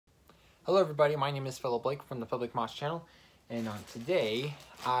Hello everybody, my name is Philip Blake from the Public Moss channel, and today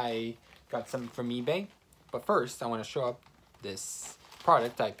I got something from eBay. But first I want to show up this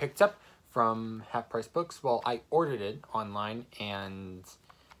product I picked up from Half Price Books. Well, I ordered it online, and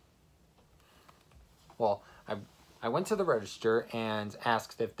well, I went to the register and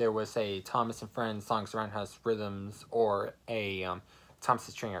asked if there was a Thomas & Friends Songs Around House Rhythms or a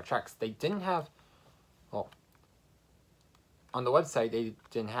Thomas' Train Yard Tracks. They didn't have, well, on the website, they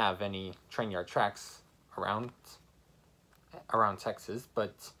didn't have any train yard tracks around Texas,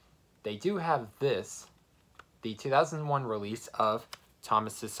 but they do have this, the 2001 release of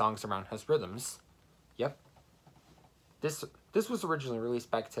Thomas's Songs Around House Rhythms. Yep. This was originally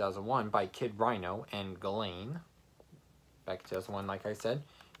released back in 2001 by Kid Rhino and Ghislaine. Back in 2001, like I said.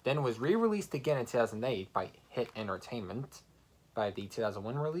 Then it was re-released again in 2008 by Hit Entertainment by the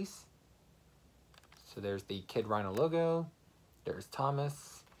 2001 release. So there's the Kid Rhino logo. There's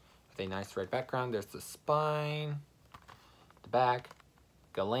Thomas with a nice red background. There's the spine, the back,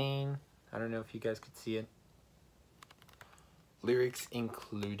 Ghislaine. I don't know if you guys could see it. Lyrics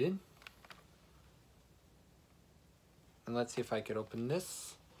included. And let's see if I could open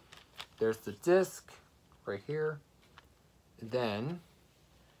this. There's the disc right here. Then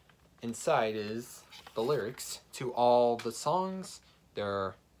inside is the lyrics to all the songs. There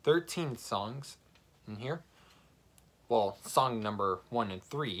are 13 songs in here. Well, song number 1 and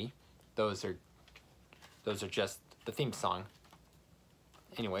 3, those are just the theme song.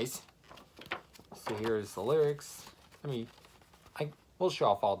 Anyways, so here's the lyrics. We'll show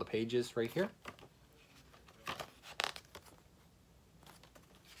off all the pages right here.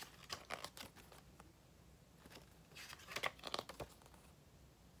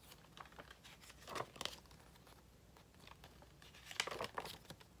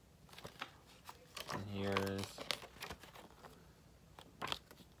 And here's,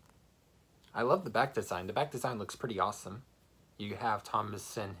 I love the back design. The back design looks pretty awesome. You have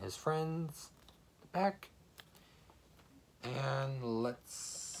Thomas and his friends, the back. And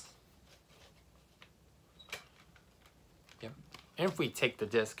yep. And if we take the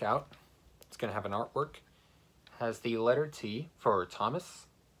disc out, it's gonna have an artwork. It has the letter T for Thomas.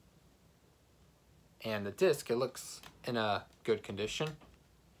 And the disc, it looks in a good condition.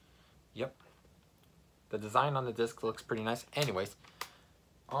 Yep. The design on the disc looks pretty nice. Anyways,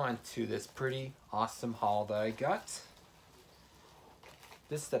 on to this pretty awesome haul that I got.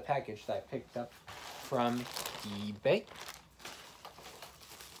 This is the package that I picked up from eBay.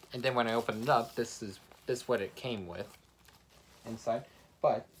 And then when I opened it up, this is what it came with inside.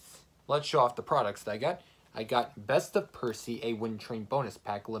 But let's show off the products that I got. I got Best of Percy, a Wind Train bonus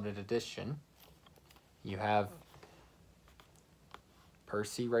pack, limited edition. You have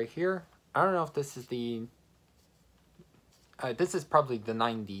Percy right here. I don't know if this is the this is probably the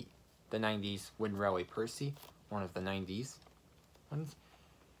 90s Wind Railway Percy, one of the 90s ones.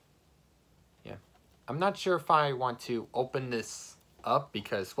 Yeah, I'm not sure if I want to open this up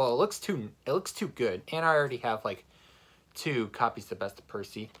because, well, it looks too good, and I already have like 2 copies of Best of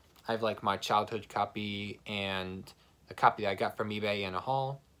Percy. I have like my childhood copy and a copy that I got from eBay in a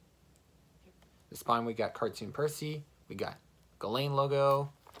haul. The spine, we got Cartoon Percy. We got Ghislaine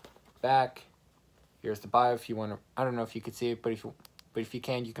logo. Back. Here's the bio if you want to. I don't know if you could see it, but if you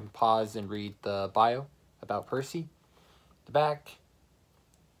can pause and read the bio about Percy. The back.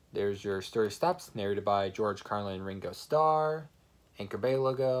 There's your story stops, narrated by George Carlin and Ringo Starr. Anchor Bay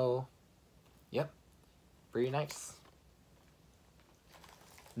logo. Yep. Pretty nice.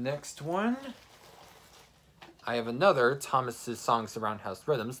 Next one. I have another Thomas's Songs Around House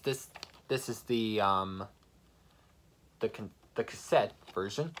Rhythms. This is the cassette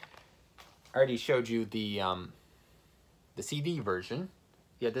version. I already showed you the CD version.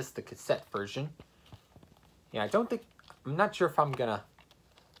 Yeah, this is the cassette version. Yeah, I'm not sure if I'm gonna.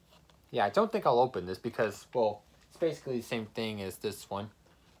 Yeah, I don't think I'll open this because, well, it's basically the same thing as this one.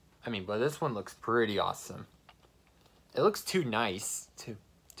 But this one looks pretty awesome. It looks too nice to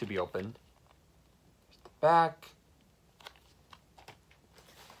be opened. Here's the back.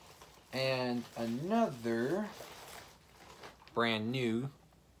 And another brand new.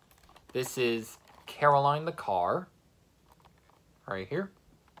 This is Caroline the Car. Right here.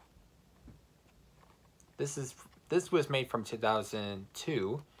 This was made from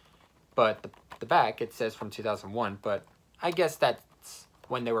 2002. But the back, it says from 2001, but I guess that's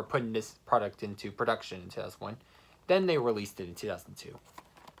when they were putting this product into production in 2001. Then they released it in 2002.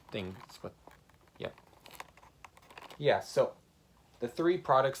 Yep. Yeah, so the 3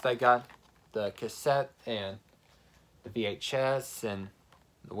 products that I got, the cassette and the VHS and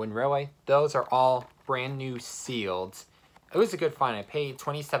the Wind Railway, those are all brand new sealed It was a good find. I paid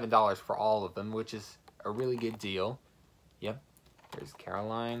 $27 for all of them, which is a really good deal. Yep. There's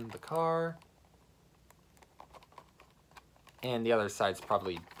Caroline, the car. And the other side's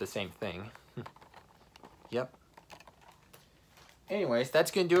probably the same thing. Yep. Anyways, that's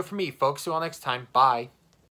going to do it for me, folks. See you all next time. Bye.